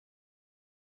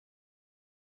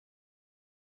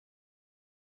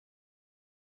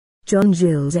John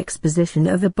Gill's Exposition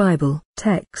of the Bible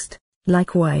text.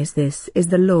 Likewise this is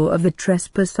the law of the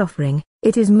trespass offering,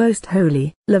 it is most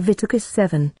holy. Leviticus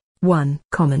 7:1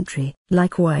 Commentary.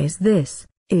 Likewise this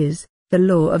is the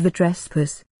law of the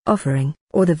trespass offering,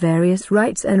 or the various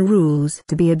rites and rules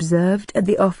to be observed at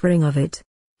the offering of it.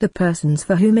 The persons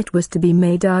for whom it was to be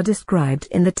made are described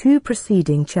in the two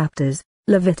preceding chapters,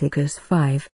 Leviticus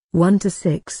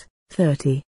 5:1-6,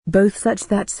 30, both such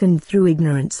that sinned through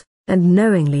ignorance, and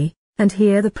knowingly, and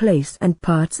here the place and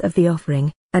parts of the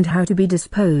offering, and how to be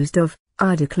disposed of,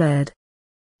 are declared.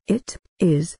 It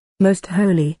is most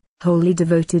holy, wholly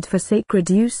devoted for sacred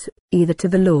use, either to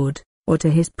the Lord, or to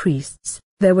his priests.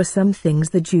 There were some things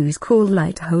the Jews call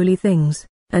light holy things,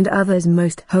 and others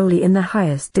most holy in the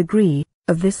highest degree.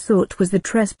 Of this sort was the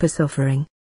trespass offering.